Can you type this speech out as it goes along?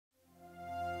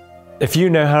If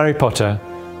you know Harry Potter,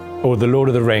 or The Lord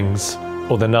of the Rings,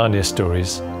 or the Narnia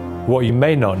stories, what you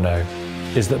may not know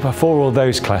is that before all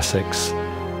those classics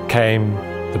came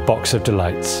The Box of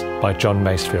Delights by John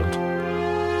Masefield.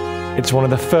 It's one of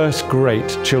the first great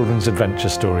children's adventure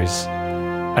stories,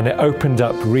 and it opened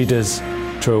up readers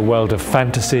to a world of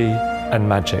fantasy and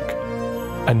magic.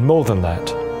 And more than that,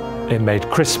 it made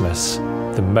Christmas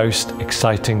the most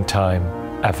exciting time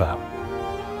ever.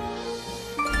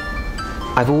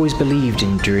 I've always believed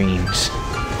in dreams.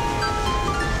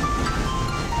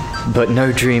 But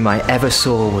no dream I ever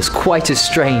saw was quite as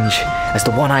strange as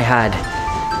the one I had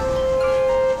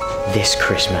this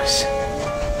Christmas.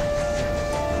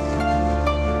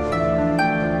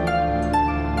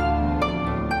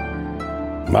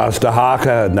 Master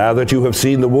Harker, now that you have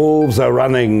seen the wolves are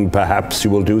running, perhaps you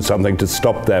will do something to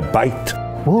stop their bite.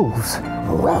 Wolves?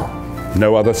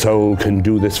 No other soul can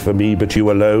do this for me but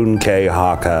you alone, Kay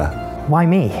Harker. Why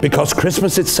me? Because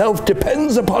Christmas itself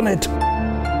depends upon it.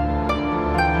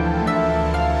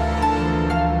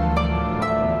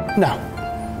 Now,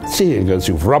 seeing as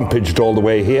you've rumpaged all the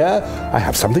way here, I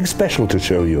have something special to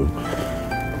show you.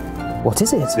 What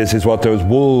is it? This is what those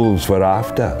wolves were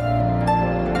after.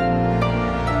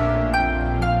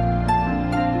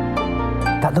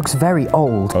 That looks very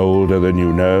old. Older than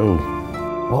you know.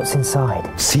 What's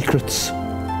inside? Secrets.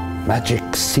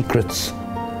 Magic secrets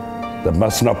that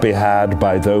must not be had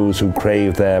by those who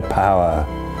crave their power.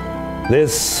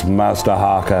 This, Master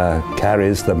Harker,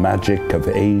 carries the magic of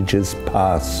ages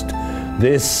past.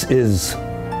 This is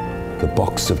the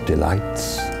Box of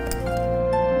Delights.